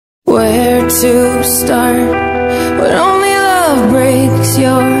where to start when only love breaks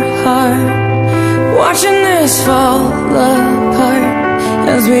your heart. Watching this fall apart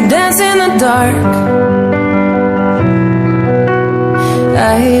as we dance in the dark,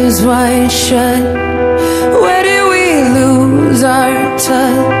 eyes wide shut. Where did we lose our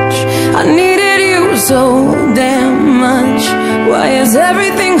touch? I needed you so damn much. Why is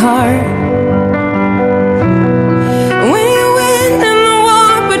everything hard? When you win in the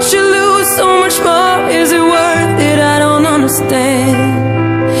war but you lose so much more, is it worth it? I don't understand.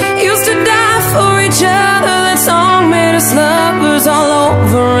 Used to die for each other, that song made us lovers all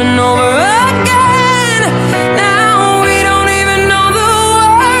over and over again. Now we don't even know the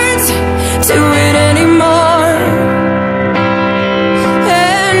words to it anymore.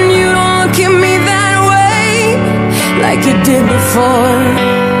 And you don't look at me that way like you did before.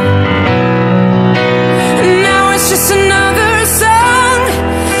 And now it's just another song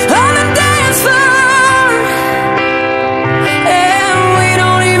on the dance floor, and we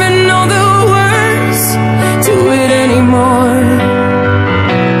don't even know the words to it anymore.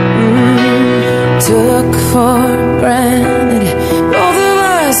 Took for granted, both of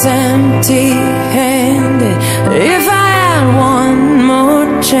us empty-handed. If I had one more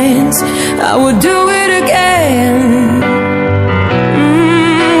chance, I would do it again.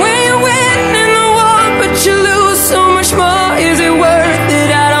 When you win in the war but you lose so much more, is it worth it?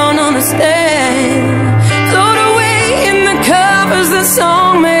 I don't understand. Float away in the covers, the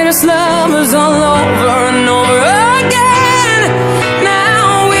song made us lovers all over and over again.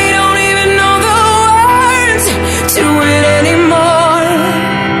 Now we don't even know the words to it anymore.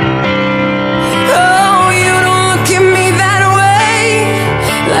 Oh, you don't look at me that way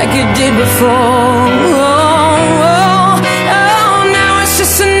like you did before.